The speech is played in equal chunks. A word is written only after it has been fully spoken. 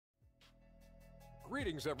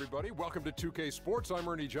Greetings, everybody. Welcome to 2K Sports. I'm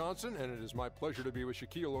Ernie Johnson, and it is my pleasure to be with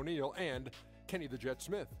Shaquille O'Neal and Kenny the Jet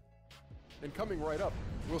Smith. And coming right up,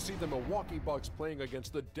 we'll see the Milwaukee Bucks playing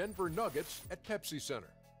against the Denver Nuggets at Pepsi Center.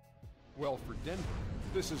 Well, for Denver,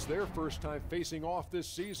 this is their first time facing off this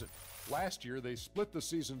season. Last year, they split the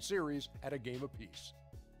season series at a game apiece.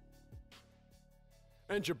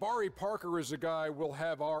 And Jabari Parker is a guy we'll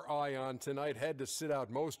have our eye on tonight. Had to sit out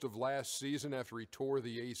most of last season after he tore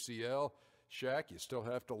the ACL. Shaq, you still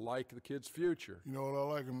have to like the kid's future. You know what, I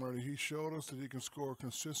like him, Ernie. He showed us that he can score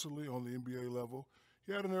consistently on the NBA level.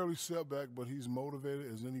 He had an early setback, but he's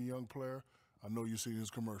motivated as any young player. I know you see his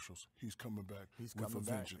commercials. He's coming back with a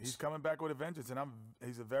vengeance. He's coming back with a vengeance, and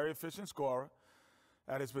he's a very efficient scorer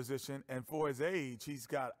at his position. And for his age, he's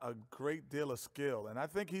got a great deal of skill. And I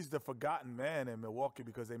think he's the forgotten man in Milwaukee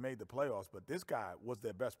because they made the playoffs. But this guy was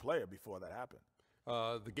their best player before that happened.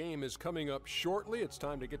 The game is coming up shortly. It's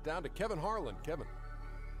time to get down to Kevin Harlan. Kevin.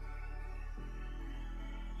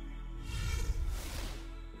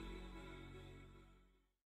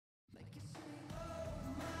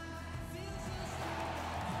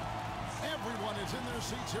 Everyone is in their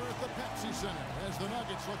seats here at the Pepsi Center as the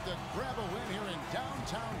Nuggets look to grab a win here in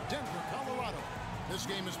downtown Denver, Colorado. This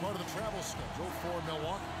game is part of the travel schedule for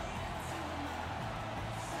Milwaukee.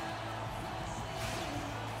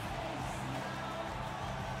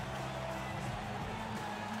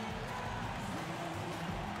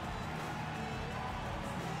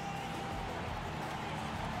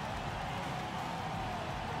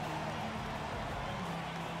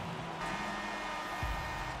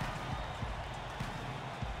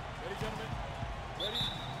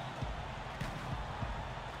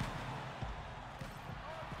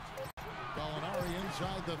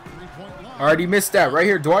 Already missed that right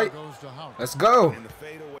here, Dwight. Let's go.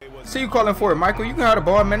 See you calling for it, Michael. You can have the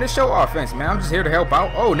ball, man. This show offense, man. I'm just here to help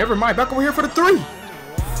out. Oh, never mind. Back over here for the three.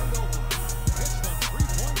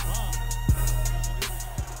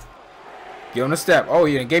 Give him a step. Oh,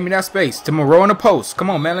 yeah. Gave me that space. To Monroe in the post. Come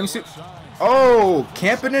on, man. Let me see. Oh,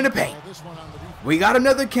 camping in the paint. We got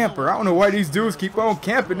another camper. I don't know why these dudes keep on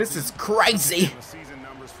camping. This is crazy.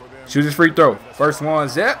 Shoot his free throw. First one,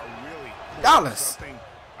 zip. Dollars.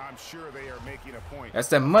 That's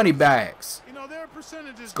that money bags.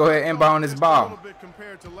 Let's go ahead and inbound this ball.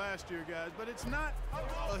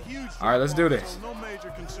 All right, let's do this.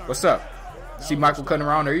 What's up? See Michael cutting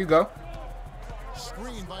around. There you go.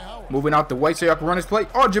 Moving out the way so y'all can run his play.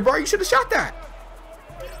 Oh, Jabari, you should have shot that.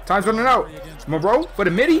 Time's running out. Monroe for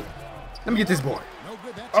the midi. Let me get this board.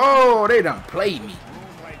 Oh, they done played me.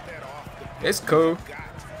 It's cool.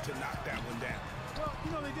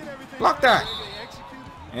 Block that.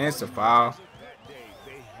 And it's a foul.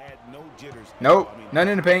 Nope,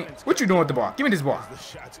 nothing in the paint. What you doing with the ball? Give me this ball.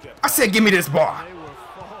 I said give me this ball.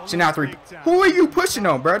 Chanel 3. Who are you pushing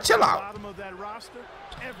on, bro? Chill out.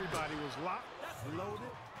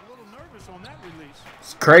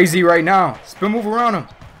 It's crazy right now. Spin move around him.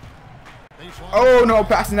 Oh no,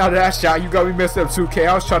 passing out of that shot. You got me messed up 2K.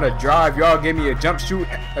 I was trying to drive. Y'all gave me a jump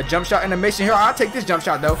shot animation here. I'll take this jump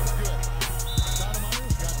shot though.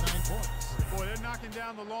 Boy, they're knocking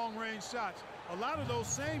down the long range shots. A lot of those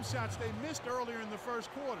same shots they missed earlier in the first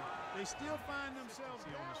quarter. They still find themselves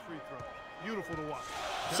on this free throw. Beautiful to watch.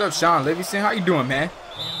 What's up, Sean Livingston? How you doing, man?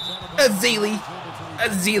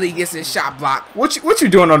 Azili gets his shot blocked. What you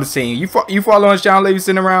doing on the scene? You following Sean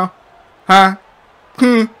Livingston around? Huh?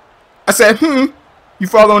 I said, You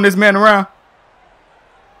following this man around?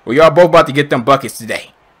 Well, y'all both about to get them buckets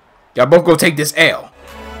today. Y'all both go take this L.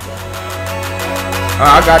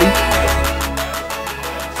 I got him.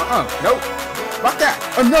 Nope. Block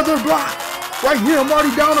that. Another block. Right here. I'm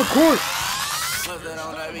already down the court.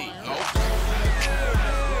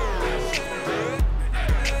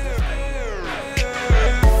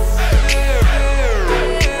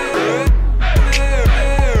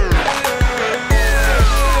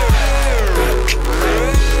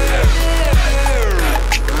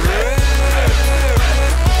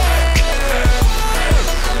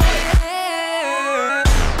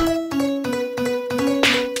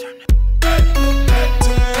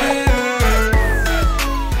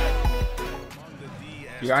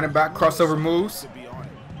 Behind back crossover moves.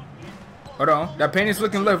 Hold on. That paint is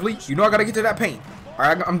looking lovely. You know I gotta get to that paint.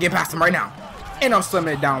 Alright, I'm getting past him right now. And I'm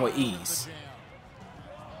slamming it down with ease.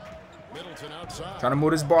 Trying to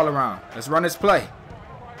move this ball around. Let's run this play.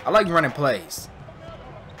 I like running plays.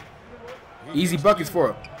 Easy buckets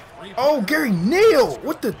for him. Oh, Gary Neal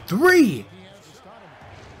with the three.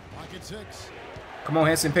 Come on,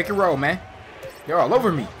 Henson, pick and roll, man. You're all over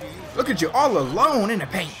me. Look at you all alone in the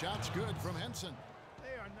paint.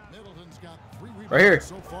 Right here.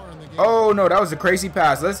 Oh no, that was a crazy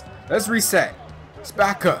pass. Let's reset. Let's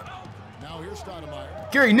back up.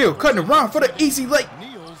 Gary Neal cutting around for the easy late.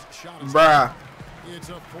 Bruh.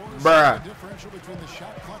 Bruh.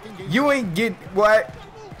 You ain't getting what?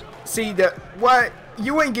 See the what?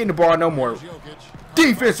 You ain't getting the ball no more.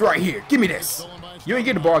 Defense right here. Give me this. You ain't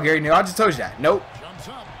getting the ball, Gary Neal. I just told you that. Nope.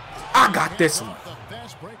 I got this one.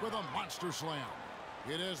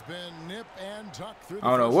 I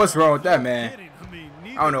don't know what's wrong with that man.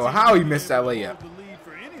 I don't know how he missed that layup.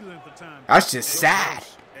 That's just sad.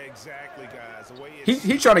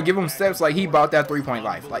 He trying to give him steps like he about that 3-point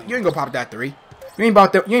life. Like, you ain't gonna pop that 3. You ain't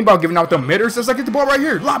about giving out the midders. Just like, get the ball right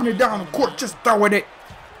here, lobbing it down the court, just throwing it.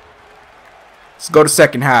 Let's go to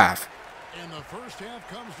second half. And the first half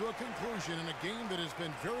comes to a conclusion in a game that has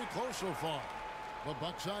been very close so far. The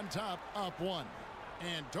Bucks on top, up 1.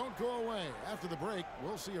 And don't go away. After the break,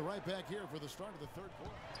 we'll see you right back here for the start of the third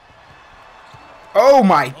quarter. Oh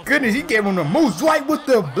my goodness, he gave him the moves right with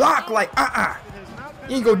the block. Like,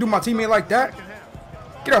 you ain't gonna do my teammate like that.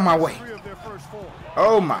 Get out of my way.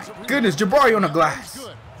 Oh my goodness, Jabari on the glass.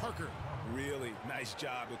 Really nice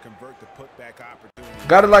job to convert the putback opportunity.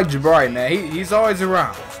 Gotta like Jabari, man. He's always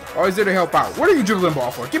around. Always there to help out. What are you dribbling ball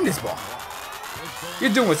for? Give me this ball.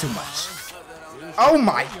 You're doing too much. Oh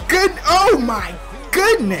my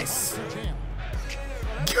goodness.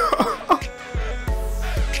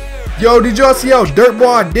 Yo, did y'all see how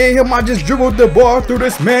dirtball did him? I just dribbled the ball through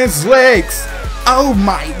this man's legs. Oh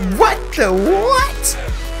my, what the what?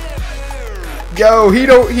 Yo,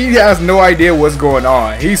 he has no idea what's going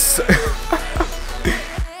on. He's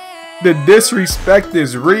the disrespect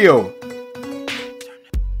is real.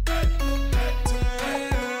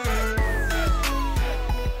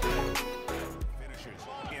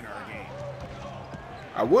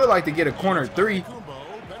 I would like to get a corner 3.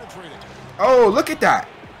 Oh, look at that.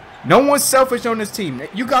 No one's selfish on this team.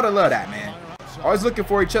 You gotta love that, man. Always looking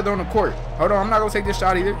for each other on the court. Hold on, I'm not gonna take this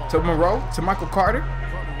shot either. To Monroe, to Michael Carter.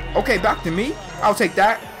 Okay, back to me. I'll take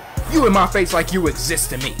that. You in my face like you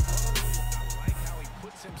exist to me.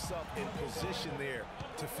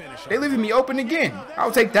 They leaving me open again.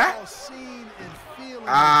 I'll take that.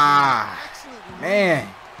 Man.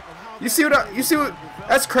 You see what?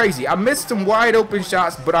 That's crazy. I missed some wide open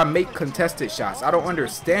shots, but I make contested shots. I don't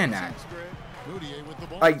understand that.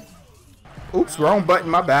 Like, oops, wrong button,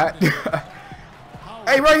 my bad.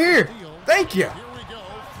 Hey, right here. Thank you.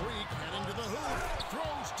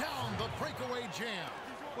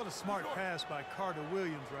 What a smart pass by Carter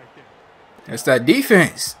Williams right there. That's that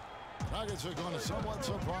defense. Nuggets are going to somewhat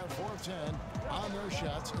so far 4 of 10 on their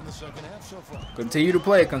shots in the second half so far. Continue to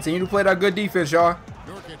play. Continue to play that good defense, y'all.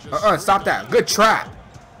 Stop that. Good trap.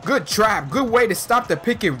 Good trap. Good way to stop the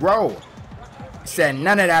pick and roll. Said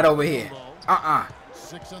none of that over here.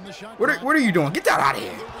 What are you doing? Get that out of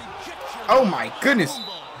here. Oh my goodness.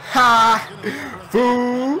 Ha.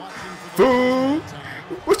 Fool.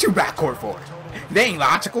 What you backcourt for? They ain't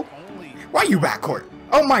logical. Why you backcourt?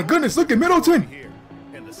 Oh my goodness. Look at Middleton.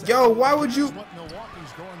 Yo, why would you?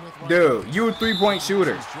 Dude, you a 3-point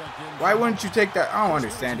shooter. Why wouldn't you take that? I don't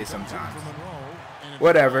understand it sometimes.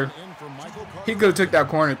 Whatever. He could have took that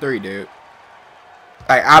corner 3, dude.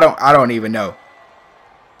 Like, I don't even know.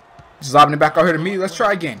 Just lobbing it back out here to me. Let's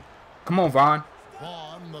try again. Come on, Vaughn.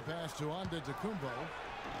 The pass to Antetokounmpo.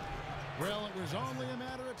 Well, it was only a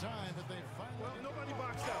matter of time that they finally. Nobody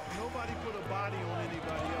boxed out. Nobody put a body on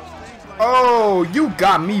anybody else. Things like Oh, you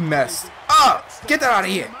got me messed up. Get that out of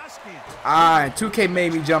here. And 2K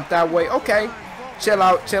made me jump that way. Okay. Chill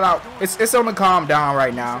out. It's on the calm down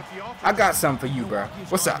right now. I got something for you, bro.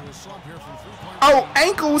 What's up? Oh,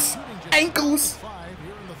 ankles.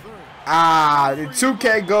 The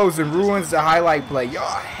 2K goes and ruins the highlight play.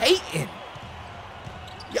 Y'all hating.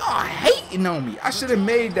 On me. I should have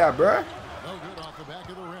made that, bro.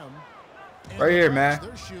 Right here, man.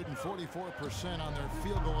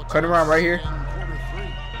 Cut around right here.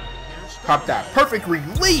 Pop that. Perfect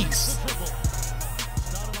release.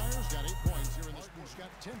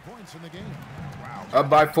 Up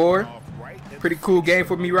by 4. Pretty cool game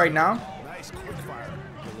for me right now.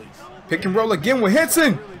 Pick and roll again with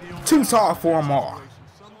Henson. Too tall for them all.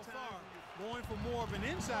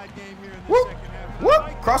 Whoop. Whoop.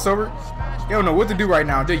 Crossover. You don't know what to do right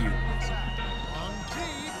now, do you?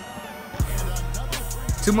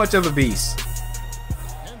 Too much of a beast.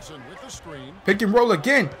 Pick and roll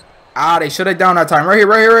again. They shut it down that time. Right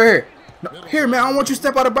here. No, here, man. I don't want you to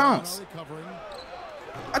step out of bounds.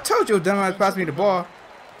 I told you, dumbass, pass me the ball.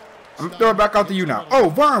 I'm going to throw it back out to you now. Oh,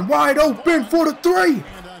 Vaughn wide open for the 3.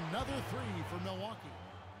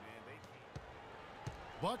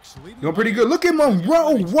 Doing pretty good. Look at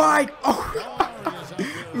Monroe wide. Oh.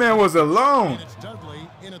 Man was alone. And it's Dudley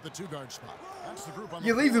in at the 2-guard spot. That's the group on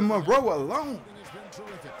You're the leaving floor. Monroe alone. It's been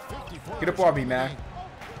terrific. 54% Get up off me, man.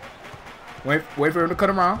 Wait for him to cut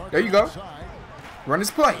around. There you go. Run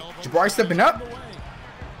this play. Jabari stepping up.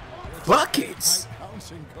 Buckets.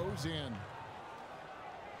 Bouncing goes in.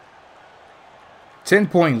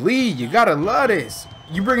 10-point lead. You gotta love this.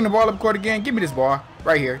 You bringing the ball up court again? Give me this ball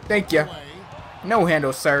right here. Thank you. No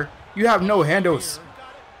handles, sir. You have no handles.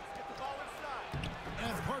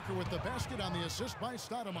 And Parker with the basket on the assist by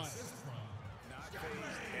Stoudemire.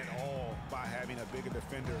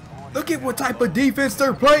 Look at what type of defense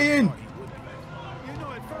they're playing. You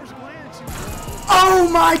know, at first glance, Oh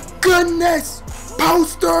my goodness!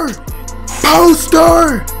 Poster!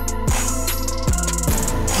 Poster!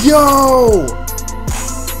 Yo!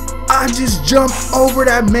 I just jumped over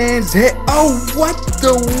that man's head. Oh, what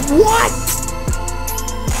the what?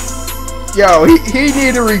 Yo, he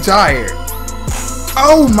need to retire.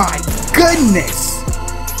 Oh my goodness!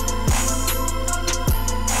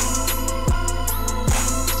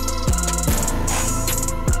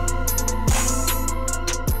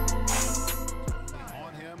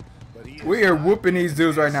 We are whooping these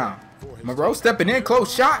dudes right now. Monroe stepping in,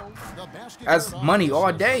 close shot. That's money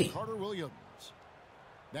all day.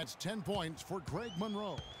 That's 10 points for Greg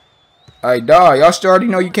Monroe. Hey, dog, y'all should already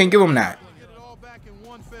know you can't give him that. get it all back in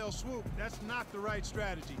one fell swoop. That's not the right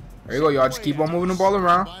strategy. There you go, y'all. Just keep on moving the ball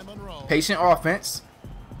around. Patient offense.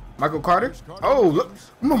 Michael Carter. Oh, look.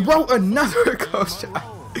 Monroe, another close shot.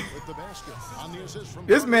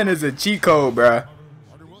 This man is a cheat code, bruh.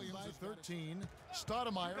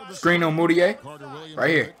 Screen on Moutier. Right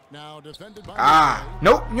here. Ah,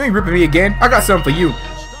 nope. You ain't ripping me again. I got something for you.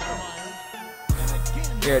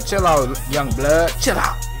 Yeah, chill out, young blood. Chill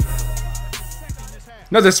out.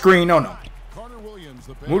 Another screen on him.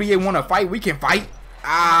 Moutier want to fight. We can fight.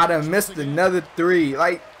 Ah, I done missed another three.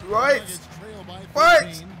 Like, what?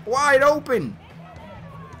 What? Wide open.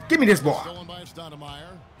 Give me this ball.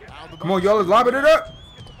 Come on, y'all. Let's lob it up.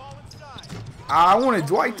 I wanted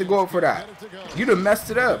Dwight to go up for that. You done messed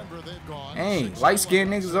it up. Hey, light-skinned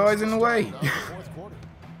niggas always in the way.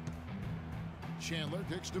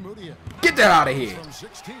 Get that out of here.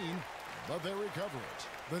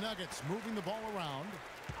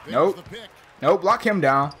 Nope. Nope, lock him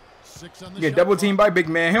down. Get double teamed by big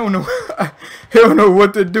man. He don't know. He don't know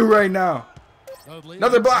what to do right now.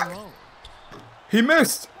 Another block. He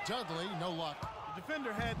missed. The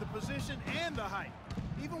defender had the position and the height.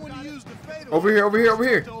 Even when he used the fadeaway, Over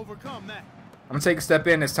here. to overcome that. I'm gonna take a step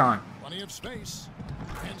in this time. Plenty of space.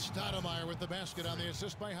 And Stoudemire with the basket on the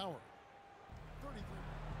assist by Howard.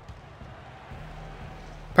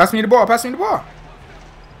 Pass me the ball. Pass me the ball.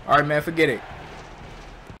 All right, man. Forget it.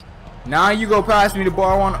 Now you go pass me the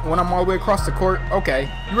ball when I'm all the way across the court. Okay.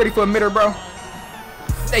 You ready for a mitter, bro?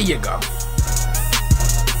 There you go.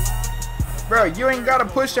 Bro, you ain't got to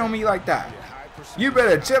push on me like that. You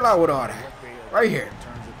better chill out with all that. Right here.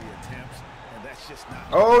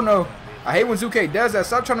 Oh, no. I hate when Zuke does that.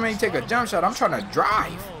 Stop trying to make me take a jump shot. I'm trying to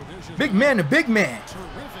drive. Big man to big man.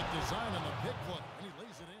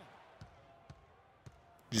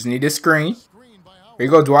 Just need this screen. Here you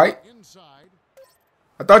go, Dwight.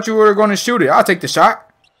 I thought you were going to shoot it. I'll take the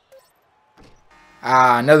shot.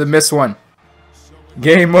 Ah, another missed one.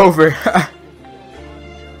 Game over.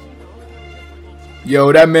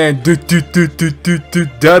 Yo, that man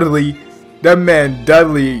Dudley. That man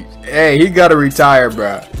Dudley. Hey, he got to retire,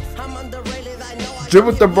 bro.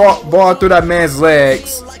 Dribbled the ball through that man's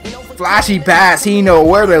legs. Flashy pass. He know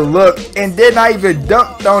where to look. And then I even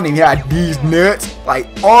dunked on him. He had these nuts like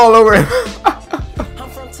all over him.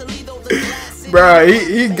 Bro,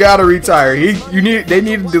 he gotta retire. They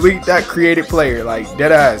need to delete that created player, like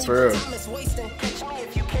dead ass for real.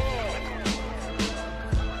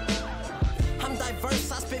 I'm diverse,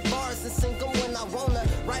 I spit bars and single when I wanna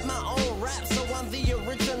write my own rap, so I'm the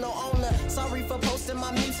original owner. Sorry for posting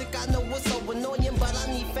my music, I know it's so annoying, but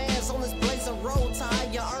I need fans on this blazing road to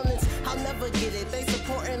higher earnings. I'll never get it. They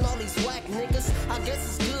supporting all these whack niggas. I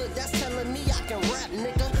guess it's good. That's telling me I can rap,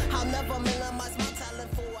 nigga. I'll never minimize my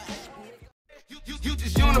talent for a act, nigga. You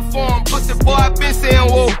just uniform, pussy boy, I been saying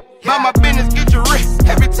whoa. Mind my business, get your rent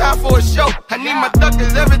every time for a show. I need my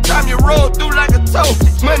duckers every time you roll through like a toe.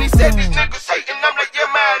 Money said these niggas hating, I'm like, yeah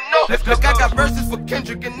man, I know. Look, I got verses for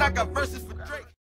Kendrick and I got verses for Drake.